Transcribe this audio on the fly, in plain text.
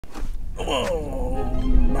Oh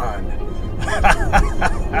man.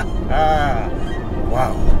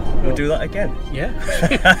 Wow. We'll do that again. Yeah.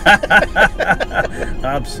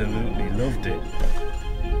 Absolutely loved it.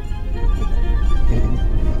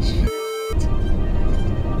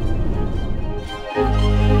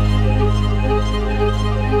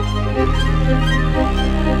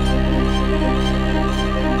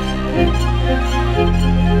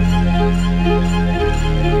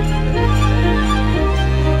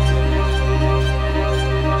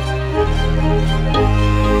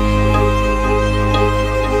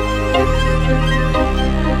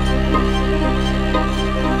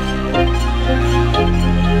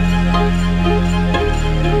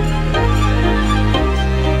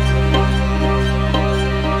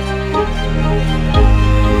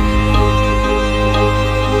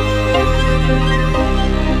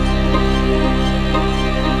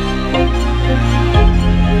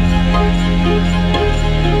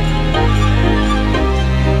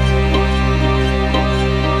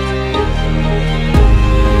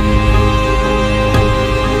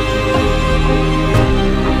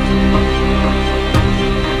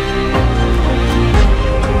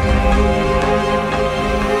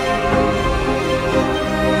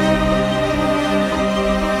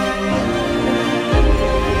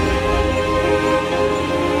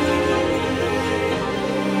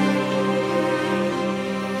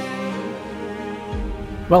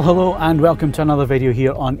 Well, hello and welcome to another video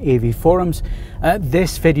here on AV Forums.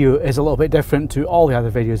 This video is a little bit different to all the other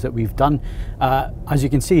videos that we've done. As you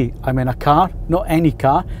can see, I'm in a car, not any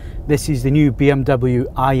car. This is the new BMW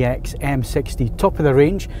iX M60 top of the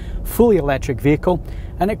range, fully electric vehicle,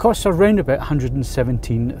 and it costs around about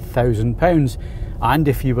 £117,000. And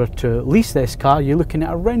if you were to lease this car, you're looking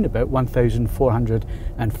at around about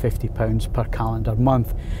 £1,450 per calendar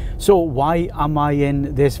month. So why am I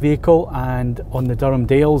in this vehicle and on the Durham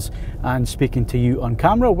Dales and speaking to you on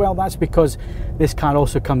camera? Well, that's because this car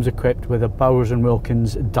also comes equipped with a Bowers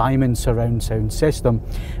Wilkins Diamond Surround Sound System,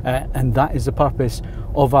 and that is the purpose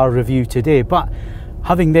of our review today. But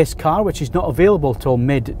having this car, which is not available till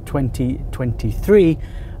mid-2023,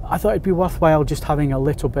 I thought it'd be worthwhile just having a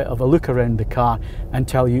little bit of a look around the car and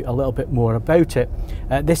tell you a little bit more about it.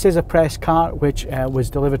 This is a press car which was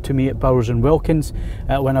delivered to me at Bowers Wilkins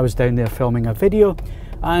when I was down there filming a video,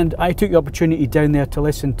 and I took the opportunity down there to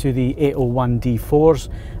listen to the 801 D4s,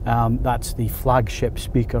 that's the flagship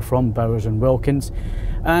speaker from Bowers Wilkins,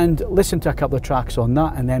 and listened to a couple of tracks on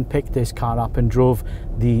that, and then picked this car up and drove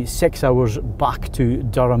the 6 hours back to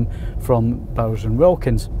Durham from Bowers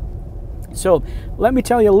Wilkins. So let me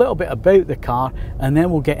tell you a little bit about the car, and then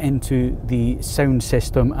we'll get into the sound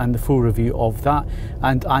system and the full review of that.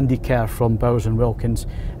 And Andy Kerr from Bowers Wilkins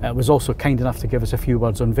was also kind enough to give us a few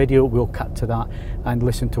words on video. We'll cut to that and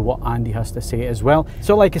listen to what Andy has to say as well.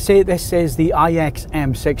 So like I say, this is the iX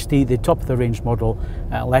M60, the top of the range model,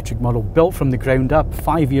 electric model, built from the ground up,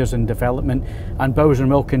 5 years in development, and Bowers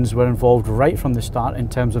Wilkins were involved right from the start in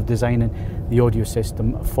terms of designing the audio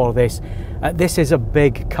system for this. This is a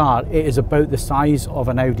big car. It is about the size of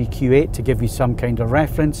an Audi Q8 to give you some kind of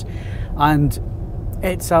reference, and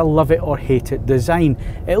it's a love it or hate it design.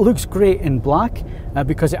 It looks great in black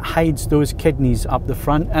because it hides those kidneys up the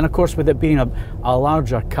front, and of course with it being a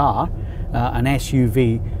larger car, an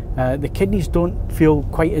SUV, the kidneys don't feel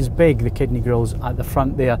quite as big, the kidney grills at the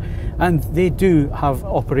front there, and they do have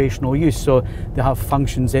operational use. So they have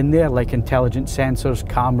functions in there like intelligent sensors,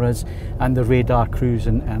 cameras, and the radar cruise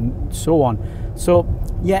and so on. So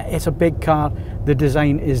yeah, it's a big car. The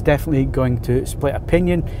design is definitely going to split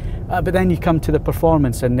opinion, but then you come to the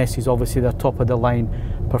performance, and this is obviously the top of the line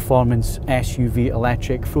performance SUV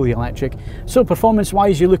electric, fully electric. So performance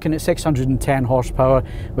wise, you're looking at 610 horsepower,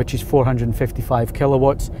 which is 455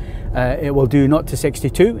 kilowatts. It will do 0 to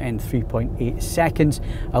 62 in 3.8 seconds,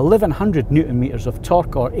 1100 newton meters of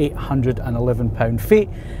torque, or 811 pound-feet,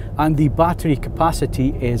 and the battery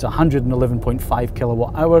capacity is 111.5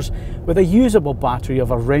 kilowatt hours with a usable battery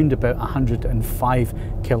of around about 105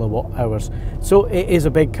 kilowatt hours. So it is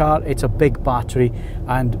a big car, it's a big battery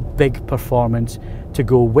and big performance to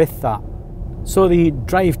go with that. So the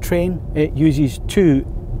drivetrain, it uses two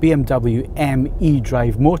BMW M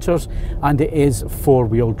eDrive motors, and it is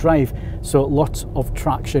four-wheel drive, so lots of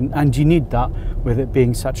traction, and you need that with it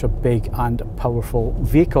being such a big and powerful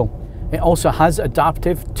vehicle. It also has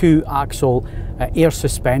adaptive two-axle air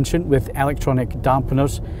suspension with electronic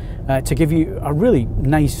dampeners, to give you a really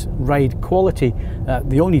nice ride quality.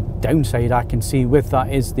 The only downside I can see with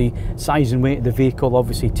that is the size and weight of the vehicle.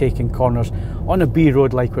 Obviously taking corners on a B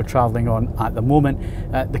road like we're travelling on at the moment,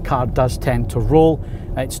 the car does tend to roll.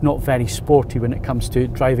 It's not very sporty when it comes to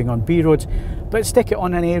driving on B roads, but stick it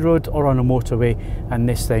on an A road or on a motorway and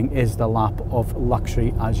this thing is the lap of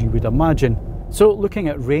luxury, as you would imagine. So looking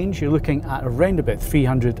at range, you're looking at around about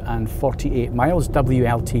 348 miles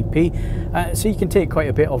WLTP, so you can take quite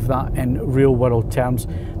a bit of that in real world terms,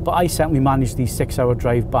 but I certainly managed the 6-hour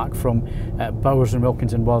drive back from Bowers and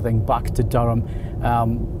Wilkins in Worthing back to Durham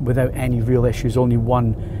without any real issues. Only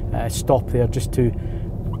one stop there just to,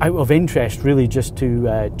 out of interest really, just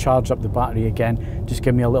to charge up the battery again, just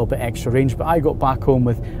give me a little bit extra range, but I got back home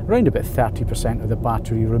with around about 30% of the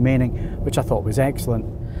battery remaining, which I thought was excellent.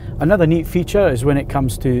 Another neat feature is when it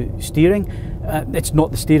comes to steering, it's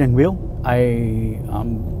not the steering wheel.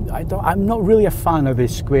 I'm not really a fan of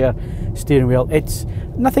this square steering wheel. It's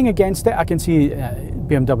nothing against it. I can see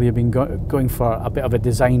BMW have been going for a bit of a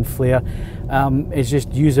design flair. It's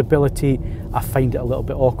just usability. I find it a little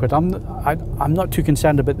bit awkward. I'm not too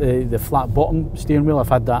concerned about the flat bottom steering wheel. I've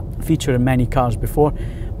had that feature in many cars before,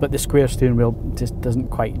 but the square steering wheel just doesn't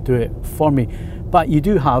quite do it for me. But you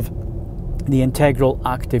do have the integral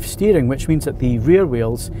active steering, which means that the rear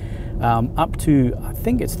wheels up to, I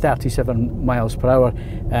think it's 37 miles per hour,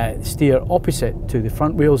 steer opposite to the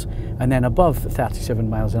front wheels, and then above 37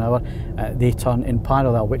 miles an hour they turn in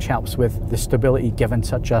parallel, which helps with the stability given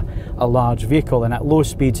such a large vehicle. And at low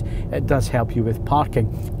speeds it does help you with parking,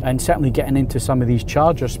 and certainly getting into some of these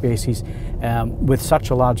charger spaces with such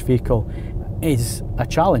a large vehicle is a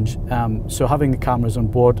challenge. So having the cameras on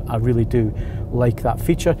board, I really do like that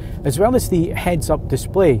feature, as well as the heads-up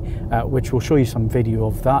display, which we'll show you some video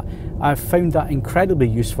of that. I've found that incredibly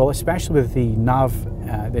useful, especially with the nav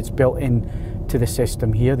that's built in to the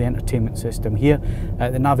system here, the entertainment system here.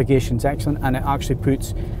 The navigation's excellent, and it actually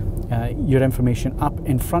puts your information up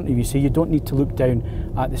in front of you, so you don't need to look down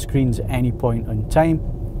at the screens at any point in time.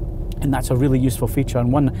 And that's a really useful feature,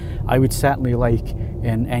 and one I would certainly like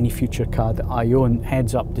in any future car that I own.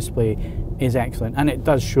 Heads-up display is excellent, and it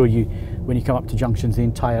does show you when you come up to junctions the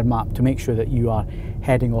entire map to make sure that you are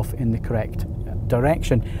heading off in the correct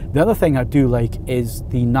direction. The other thing I do like is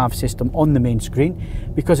the nav system on the main screen,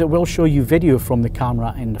 because it will show you video from the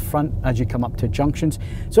camera in the front as you come up to junctions.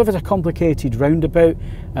 So if it's a complicated roundabout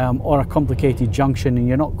or a complicated junction and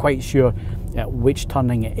you're not quite sure which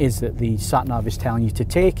turning it is that the sat-nav is telling you to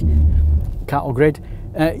take, cattle grid,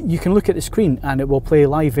 you can look at the screen and it will play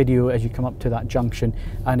live video as you come up to that junction,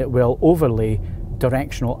 and it will overlay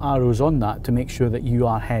directional arrows on that to make sure that you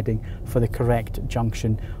are heading for the correct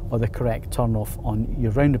junction or the correct turn off on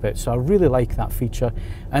your roundabout. So I really like that feature,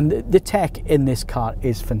 and the tech in this car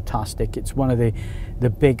is fantastic. It's one of the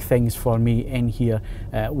big things for me in here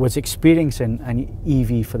was experiencing an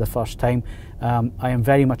EV for the first time. I am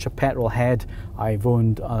very much a petrol head. I've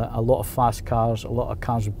owned a lot of fast cars, a lot of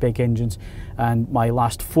cars with big engines, and my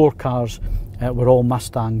last 4 cars were all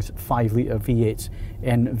Mustangs 5-litre V8s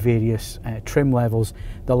in various trim levels,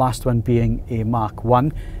 the last one being a Mark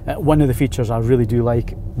 1. One of the features I really do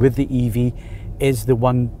like with the EV is the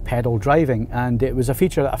one pedal driving, and it was a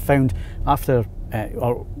feature that I found after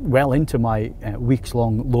or well into my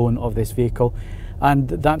weeks-long loan of this vehicle, and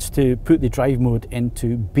that's to put the drive mode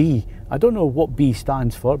into B. I don't know what B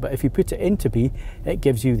stands for, but if you put it into B, it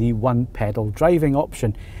gives you the one pedal driving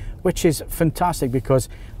option, which is fantastic because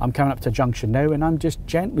I'm coming up to a junction now and I'm just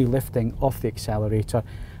gently lifting off the accelerator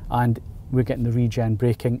and we're getting the regen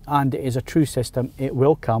braking, and it is a true system. It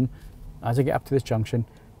will come as I get up to this junction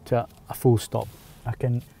to a full stop. I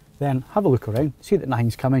can then have a look around, see that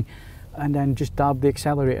nothing's coming, and then just dab the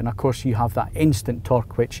accelerator, and of course you have that instant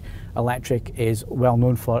torque which electric is well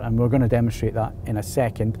known for, and we're going to demonstrate that in a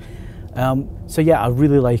second. So yeah, I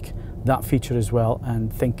really like that feature as well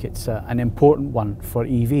and think it's an important one for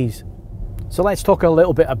EVs. So let's talk a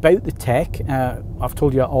little bit about the tech. I've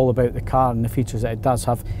told you all about the car and the features that it does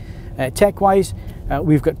have. Tech-wise,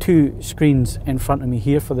 we've got 2 screens in front of me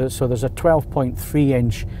here for this. So there's a 12.3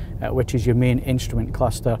 inch, which is your main instrument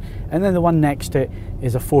cluster, and then the one next to it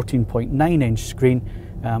is a 14.9 inch screen,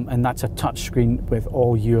 and that's a touch screen with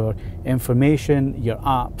all your information, your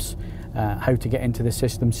apps, how to get into the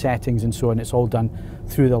system settings and so on. It's all done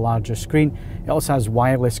through the larger screen. It also has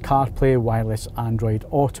wireless CarPlay, wireless Android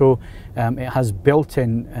Auto. It has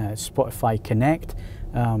built-in Spotify Connect,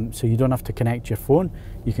 so you don't have to connect your phone.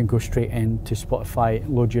 You can go straight into Spotify,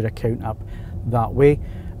 load your account up that way.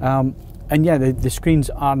 And yeah, the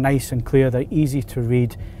screens are nice and clear. They're easy to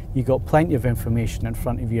read. you got plenty of information in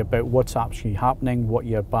front of you about what's actually happening, what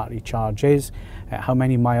your battery charge is, how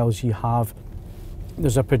many miles you have.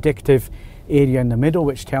 There's a predictive area in the middle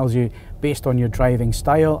which tells you, based on your driving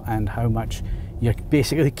style and how much you're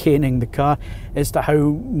basically caning the car, as to how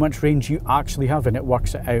much range you actually have, and it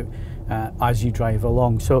works it out as you drive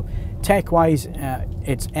along. So tech-wise,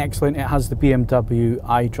 it's excellent. It has the BMW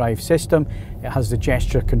iDrive system. It has the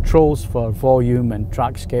gesture controls for volume and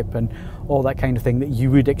track skip and all that kind of thing that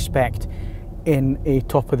you would expect in a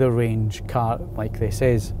top-of-the-range car like this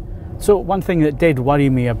is. So one thing that did worry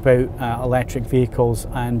me about electric vehicles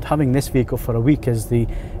and having this vehicle for a week is the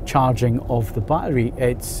charging of the battery.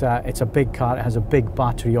 It's a big car, it has a big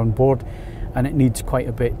battery on board, and it needs quite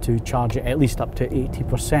a bit to charge it, at least up to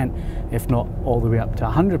 80%, if not all the way up to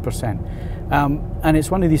 100%. And it's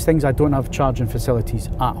one of these things, I don't have charging facilities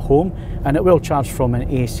at home, and it will charge from an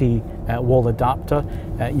AC wall adapter.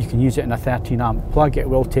 You can use it in a 13 amp plug. It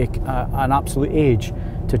will take an absolute age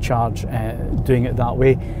to charge doing it that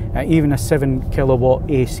way. Even a 7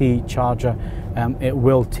 kilowatt AC charger, it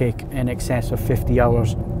will take in excess of 50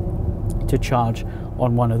 hours to charge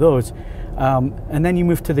on one of those. And then you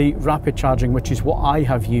move to the rapid charging, which is what I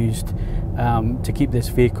have used to keep this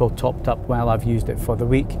vehicle topped up while I've used it for the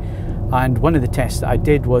week. And one of the tests that I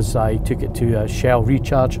did was I took it to a Shell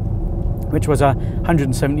Recharge, which was a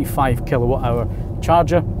 175 kilowatt hour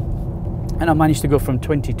charger, and I managed to go from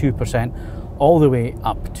 22% all the way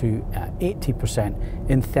up to 80%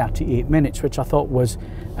 in 38 minutes, which I thought was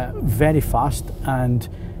very fast, and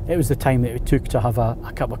it was the time that it took to have a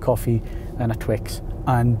cup of coffee and a Twix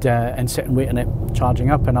and sit and wait on it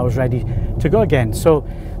charging up, and I was ready to go again. So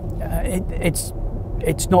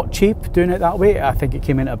it's not cheap doing it that way. I think it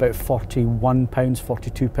came in at about £41,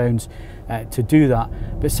 £42 to do that,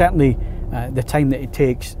 but certainly the time that it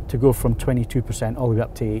takes to go from 22% all the way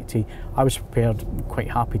up to 80, I was prepared, quite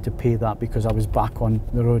happy to pay that, because I was back on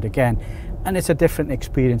the road again. And it's a different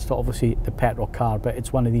experience to obviously the petrol car, but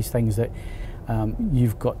it's one of these things that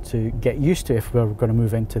you've got to get used to if we're going to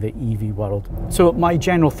move into the EV world. So my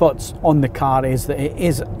general thoughts on the car is that it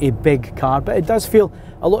is a big car, but it does feel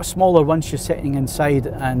a lot smaller once you're sitting inside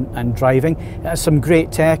and driving. It has some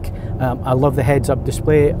great tech. I love the heads-up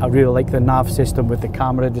display. I really like the nav system with the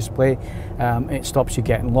camera display. It stops you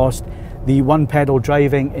getting lost. The one pedal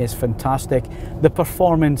driving is fantastic. The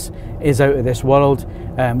performance is out of this world,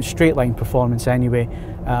 straight line performance anyway.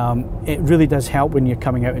 It really does help when you're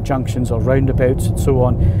coming out of junctions or roundabouts and so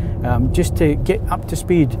on, just to get up to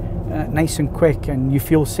speed nice and quick, and you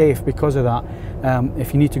feel safe because of that.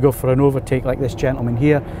 If you need to go for an overtake like this gentleman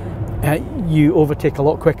here, you overtake a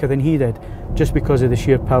lot quicker than he did, just because of the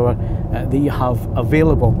sheer power that you have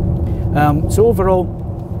available. So overall,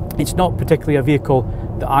 it's not particularly a vehicle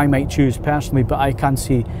that I might choose personally, but I can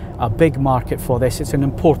see a big market for this. It's an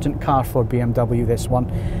important car for BMW, this one.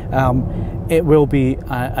 It will be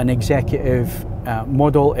an executive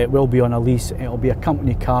model, it will be on a lease, it will be a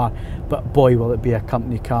company car, but boy will it be a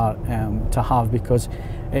company car to have, because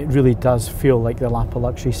it really does feel like the lap of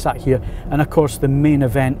luxury sat here. And of course the main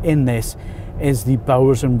event in this is the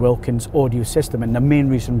Bowers Wilkins audio system, and the main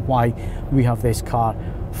reason why we have this car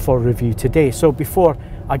for review today. So before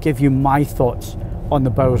I give you my thoughts on the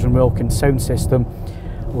Bowers Wilkins sound system,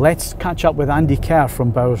 let's catch up with Andy Kerr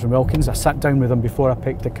from Bowers Wilkins. I sat down with him before I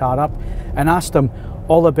picked the car up and asked him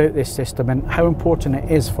all about this system and how important it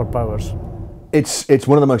is for Bowers. It's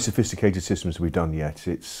one of the most sophisticated systems we've done yet.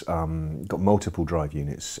 It's got multiple drive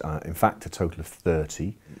units, in fact a total of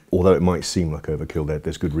 30. Although it might seem like overkill,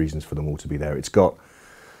 there's good reasons for them all to be there. It's got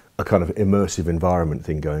a kind of immersive environment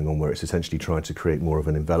thing going on, where it's essentially trying to create more of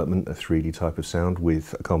an envelopment, a 3D type of sound,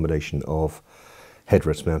 with a combination of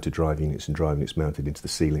headrest mounted drive units and drive units mounted into the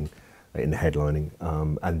ceiling in the headlining,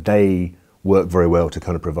 and they work very well to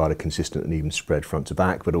kind of provide a consistent and even spread front to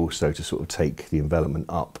back, but also to sort of take the envelopment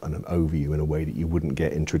up and over you in a way that you wouldn't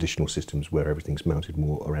get in traditional systems where everything's mounted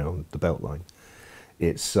more around the belt line.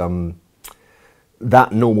 It's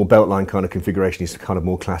that normal belt line kind of configuration is kind of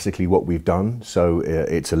more classically what we've done. So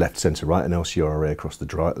it's a left, centre, right, and LCR array across the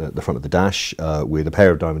front of the dash, with a pair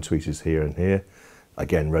of diamond tweeters here and here.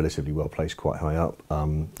 Again, relatively well placed, quite high up.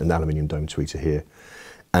 An aluminium dome tweeter here.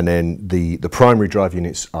 And then the primary drive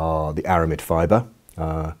units are the aramid fibre.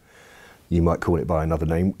 You might call it by another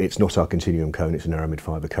name. It's not our continuum cone, it's an aramid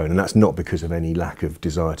fibre cone. And that's not because of any lack of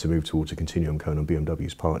desire to move towards a continuum cone on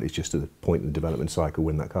BMW's part. It's just at the point in the development cycle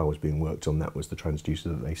when that car was being worked on, that was the transducer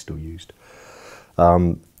that they still used.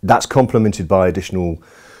 That's complemented by additional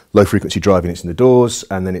low frequency drive units in the doors,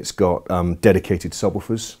 and then it's got dedicated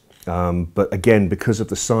subwoofers. But again, because of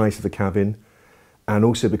the size of the cabin, and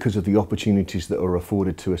also because of the opportunities that are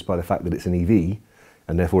afforded to us by the fact that it's an EV,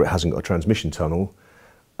 and therefore it hasn't got a transmission tunnel,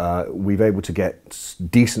 we've able to get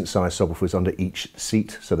decent sized subwoofers under each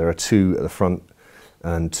seat. So there are 2 at the front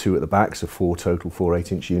and 2 at the back, so 4 total, 4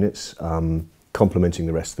 8-inch units, complementing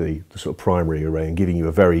the rest of the sort of primary array and giving you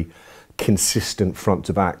a very consistent front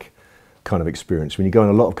to back kind of experience. When you go in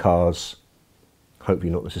a lot of cars,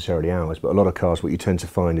 hopefully not necessarily ours, but a lot of cars, what you tend to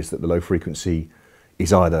find is that the low frequency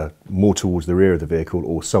is either more towards the rear of the vehicle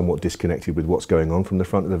or somewhat disconnected with what's going on from the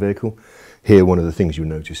front of the vehicle. Here, one of the things you'll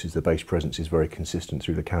notice is the bass presence is very consistent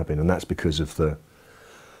through the cabin, and that's because of the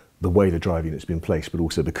way the drive unit's been placed, but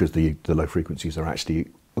also because the low frequencies are actually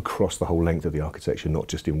across the whole length of the architecture, not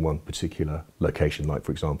just in one particular location, like,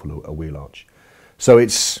 for example, a wheel arch. So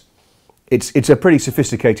it's a pretty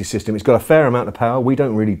sophisticated system. It's got a fair amount of power. We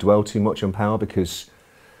don't really dwell too much on power because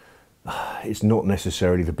it's not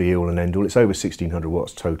necessarily the be-all and end-all. It's over 1600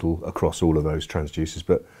 watts total across all of those transducers,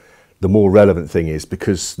 but the more relevant thing is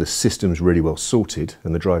because the system's really well sorted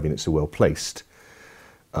and the drive units are well placed,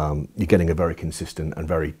 you're getting a very consistent and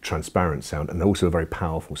very transparent sound, and also a very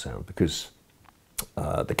powerful sound because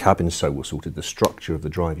the cabin's so well sorted, the structure of the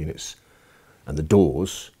drive units and the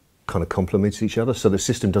doors kind of complement each other, so the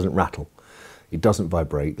system doesn't rattle, it doesn't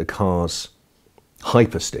vibrate, the car's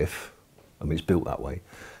hyper stiff, I mean it's built that way,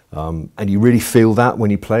 and you really feel that when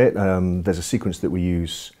you play it. There's a sequence that we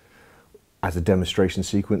use as a demonstration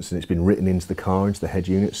sequence, and it's been written into the car, into the head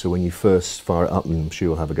unit, so when you first fire it up, and I'm sure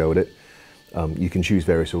you'll have a go at it, you can choose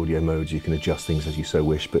various audio modes, you can adjust things as you so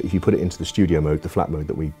wish, but if you put it into the studio mode, the flat mode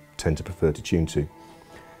that we tend to prefer to tune to,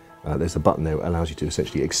 there's a button there that allows you to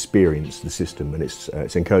essentially experience the system, and it's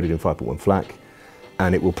encoded in 5.1 FLAC,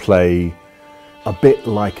 and it will play a bit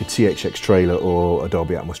like a THX trailer or a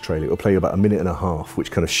Dolby Atmos trailer. It will play about 1.5 minutes, which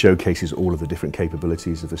kind of showcases all of the different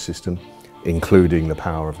capabilities of the system, including the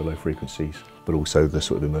power of the low frequencies, but also the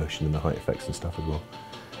sort of immersion and the height effects and stuff as well.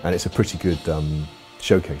 And it's a pretty good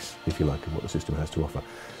showcase, if you like, of what the system has to offer.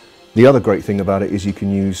 The other great thing about it is you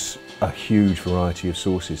can use a huge variety of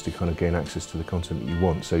sources to kind of gain access to the content that you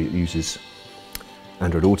want. So it uses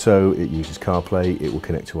Android Auto, it uses CarPlay, it will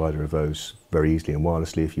connect to either of those very easily and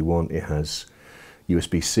wirelessly if you want. It has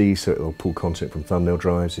USB-C, so it will pull content from thumbnail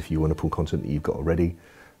drives if you want to pull content that you've got already.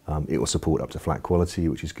 It will support up to flat quality,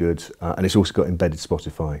 which is good, and it's also got embedded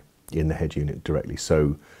Spotify in the head unit directly.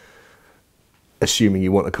 So assuming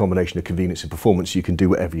you want a combination of convenience and performance, you can do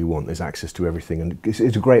whatever you want. There's access to everything, and it's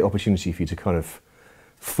a great opportunity for you to kind of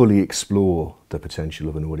fully explore the potential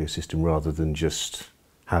of an audio system rather than just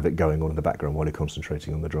have it going on in the background while you're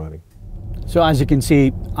concentrating on the driving. So as you can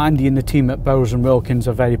see, Andy and the team at Bowers Wilkins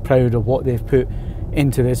are very proud of what they've put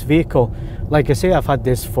into this vehicle. Like I say, I've had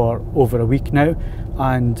this for over a week now,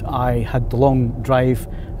 and I had the long drive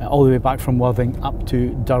all the way back from Worthing up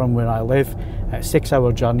to Durham where I live, a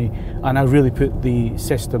 6-hour journey, and I really put the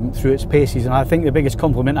system through its paces. And I think the biggest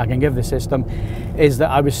compliment I can give the system is that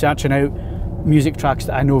I was searching out music tracks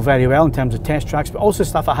that I know very well in terms of test tracks, but also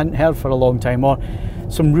stuff I hadn't heard for a long time, or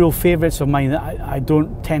some real favourites of mine that I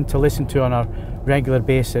don't tend to listen to on a regular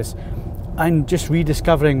basis, and just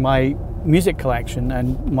rediscovering my music collection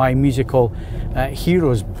and my musical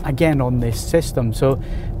heroes again on this system. So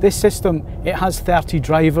this system, it has 30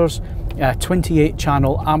 drivers, 28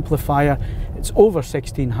 channel amplifier, it's over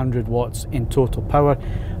 1600 watts in total power,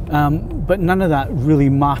 but none of that really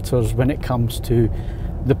matters when it comes to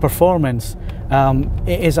the performance.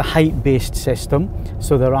 It is a height-based system,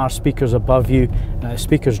 so there are speakers above you,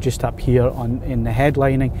 speakers just up here in the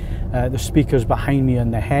headlining, there's speakers behind me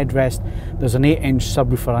on the headrest, there's an 8-inch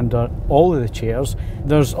subwoofer under all of the chairs,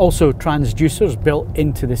 there's also transducers built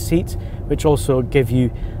into the seats which also give you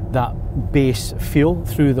that bass feel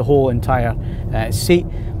through the whole entire seat.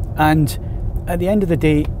 And at the end of the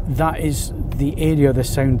day, that is the area of the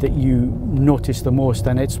sound that you notice the most,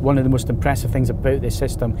 and it's one of the most impressive things about this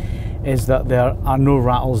system is that there are no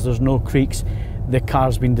rattles, there's no creaks. The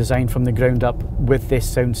car's been designed from the ground up with this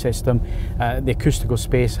sound system. The acoustical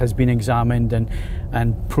space has been examined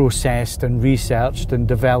and processed and researched and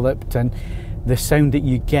developed, and the sound that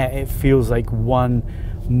you get, it feels like one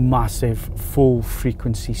massive full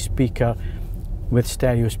frequency speaker with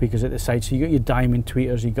stereo speakers at the side. So you got your diamond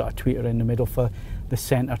tweeters, you got a tweeter in the middle for the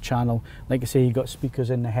center channel. Like I say, you got speakers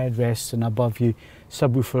in the headrests and above you,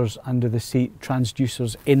 subwoofers under the seat,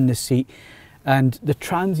 transducers in the seat, and the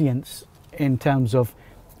transients in terms of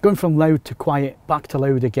going from loud to quiet, back to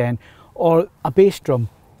loud again, or a bass drum,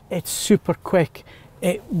 it's super quick.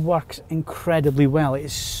 It works incredibly well.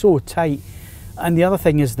 It's so tight. And the other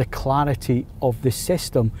thing is the clarity of the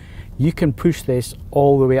system. You can push this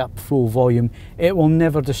all the way up full volume. It will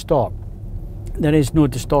never distort. There is no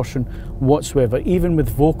distortion whatsoever. Even with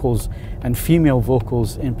vocals, and female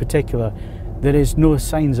vocals in particular, There is no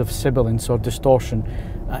signs of sibilance or distortion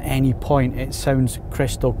at any point. It sounds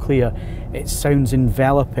crystal clear, it sounds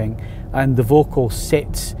enveloping, and the vocal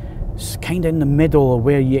sits kind of in the middle of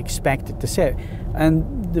where you expect it to sit.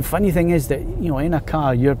 And the funny thing is that, you know, in a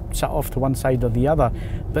car you're sat off to one side or the other,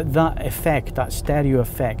 but that effect, that stereo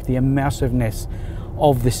effect, the immersiveness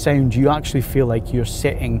of the sound, you actually feel like you're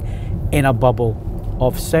sitting in a bubble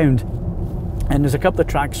of sound. And there's a couple of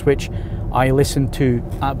tracks which I listened to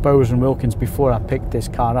at Bowers Wilkins before I picked this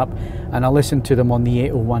car up, and I listened to them on the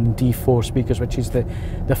 801 D4 speakers, which is the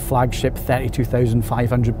flagship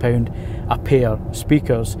 £32,500 a pair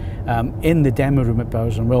speakers, in the demo room at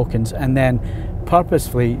Bowers Wilkins, and then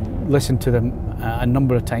purposefully listened to them a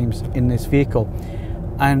number of times in this vehicle.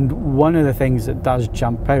 And one of the things that does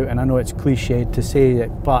jump out, and I know it's cliched to say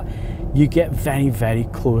it, but you get very, very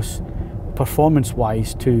close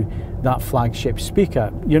performance-wise to that flagship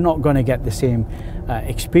speaker. You're not going to get the same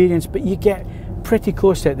experience, but you get pretty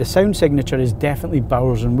close to it. The sound signature is definitely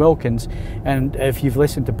Bowers Wilkins, and if you've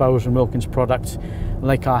listened to Bowers Wilkins products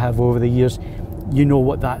like I have over the years, you know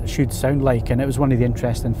what that should sound like. And it was one of the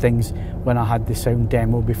interesting things when I had the sound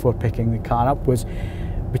demo before picking the car up, was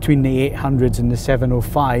between the 800s and the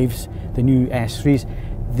 705s, the new S3s,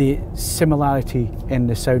 the similarity in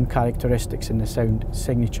the sound characteristics and the sound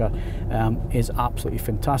signature is absolutely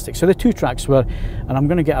fantastic. So the two tracks were, and I'm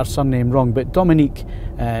going to get her surname wrong, but Dominique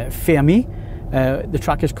Fermi. The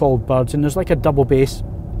track is called Birds, and there's like a double bass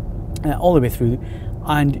all the way through,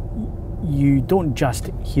 and you don't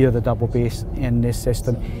just hear the double bass in this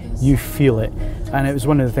system, you feel it. And it was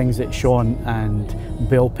one of the things that Sean and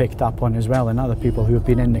Bill picked up on as well, and other people who have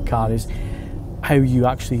been in the car, is how you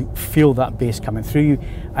actually feel that bass coming through you.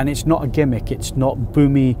 And it's not a gimmick, it's not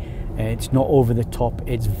boomy, it's not over the top,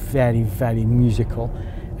 it's very, very musical.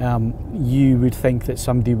 You would think that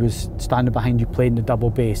somebody was standing behind you playing the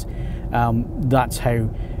double bass. That's how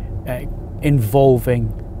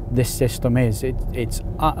involving this system is. It's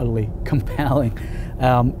utterly compelling,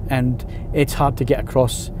 and it's hard to get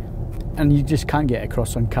across, and you just can't get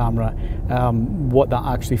across on camera what that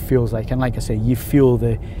actually feels like. And like I say, you feel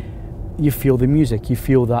the music, you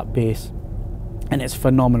feel that bass, and it's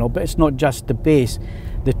phenomenal. But it's not just the bass,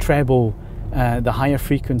 the treble, the higher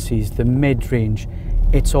frequencies, the mid-range,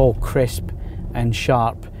 it's all crisp and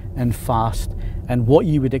sharp and fast, and what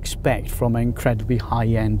you would expect from an incredibly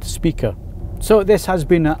high-end speaker. So this has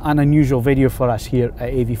been an unusual video for us here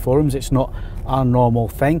at AV Forums. It's not our normal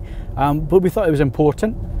thing, but we thought it was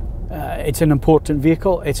important. It's an important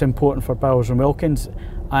vehicle, it's important for Bowers Wilkins,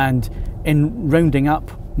 and in rounding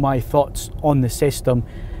up my thoughts on the system,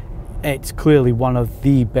 it's clearly one of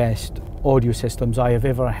the best audio systems I have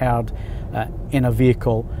ever heard in a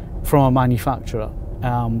vehicle from a manufacturer.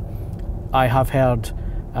 I have heard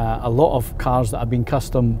a lot of cars that have been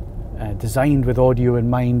custom designed with audio in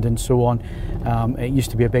mind and so on. It used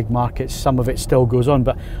to be a big market, some of it still goes on,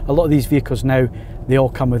 but a lot of these vehicles now, they all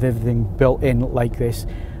come with everything built in like this.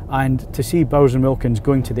 And to see Bowers Wilkins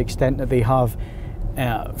going to the extent that they have,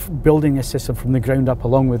 building a system from the ground up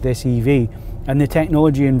along with this EV, and the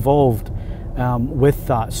technology involved with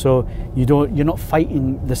that, so you're not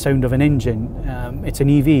fighting the sound of an engine. It's an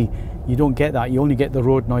EV, you don't get that, you only get the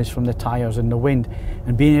road noise from the tyres and the wind,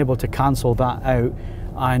 and being able to cancel that out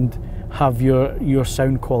and have your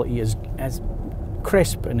sound quality as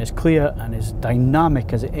crisp and as clear and as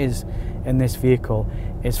dynamic as it is in this vehicle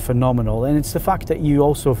is phenomenal. And it's the fact that you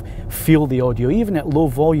also feel the audio, even at low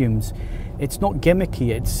volumes. It's not gimmicky,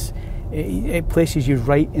 it places you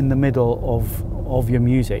right in the middle of your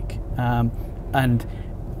music. And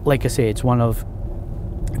like I say, it's one of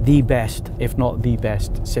the best, if not the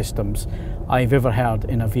best, systems I've ever heard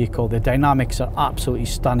in a vehicle. The dynamics are absolutely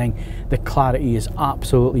stunning, the clarity is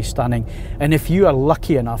absolutely stunning, and if you are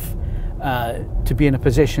lucky enough to be in a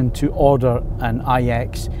position to order an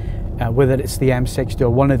iX, whether it's the M60 or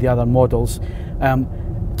one of the other models,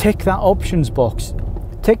 tick that options box.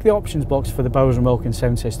 Tick the options box for the Bowers Wilkins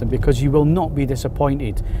sound system, because you will not be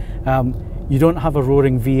disappointed. You don't have a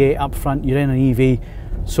roaring V8 up front, you're in an EV,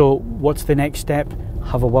 so what's the next step?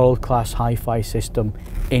 Have a world-class hi-fi system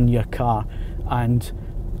in your car. And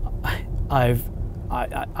I'm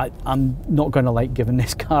not going to like giving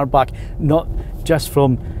this car back, not just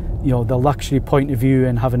from the luxury point of view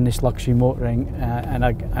and having this luxury motoring and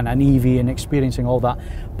an EV and experiencing all that,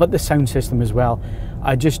 but the sound system as well.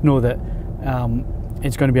 I just know that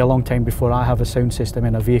it's going to be a long time before I have a sound system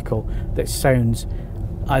in a vehicle that sounds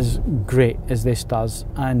as great as this does.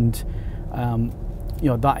 And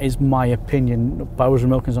that is my opinion. Bowers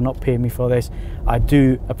Wilkins are not paying me for this. I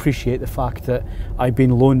do appreciate the fact that I've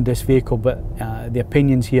been loaned this vehicle, but the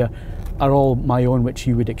opinions here are all my own, which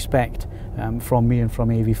you would expect from me and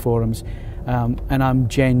from AV Forums, and I'm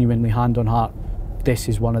genuinely, hand on heart, this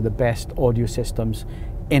is one of the best audio systems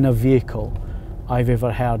in a vehicle I've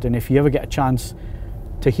ever heard, and if you ever get a chance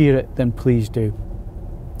to hear it, then please do.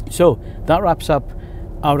 So that wraps up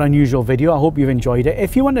our unusual video. I hope you've enjoyed it.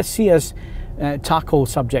 If you want to see us tackle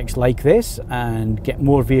subjects like this and get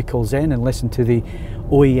more vehicles in and listen to the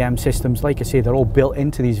OEM systems, like I say, they're all built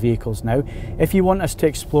into these vehicles now. If you want us to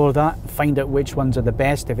explore that, find out which ones are the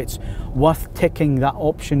best, if it's worth ticking that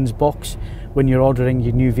options box when you're ordering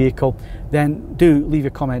your new vehicle, then do leave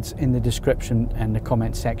your comments in the description and the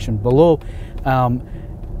comment section below.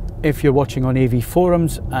 If you're watching on AV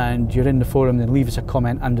Forums and you're in the forum, then leave us a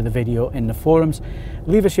comment under the video in the forums.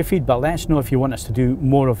 Leave us your feedback. Let us know if you want us to do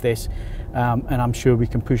more of this, and I'm sure we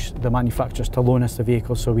can push the manufacturers to loan us the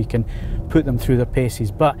vehicles so we can put them through their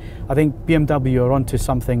paces. But I think BMW are onto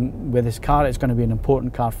something with this car. It's going to be an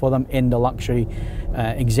important car for them in the luxury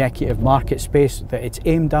executive market space that it's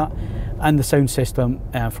aimed at, and the sound system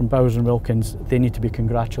from Bowers Wilkins, they need to be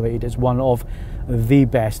congratulated. It's one of the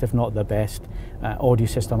best, if not the best, audio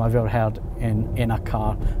system I've ever heard in a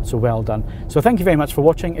car, so well done. So thank you very much for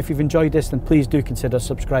watching. If you've enjoyed this, then please do consider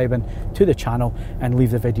subscribing to the channel and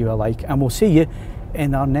leave the video a like, and we'll see you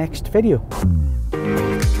in our next video.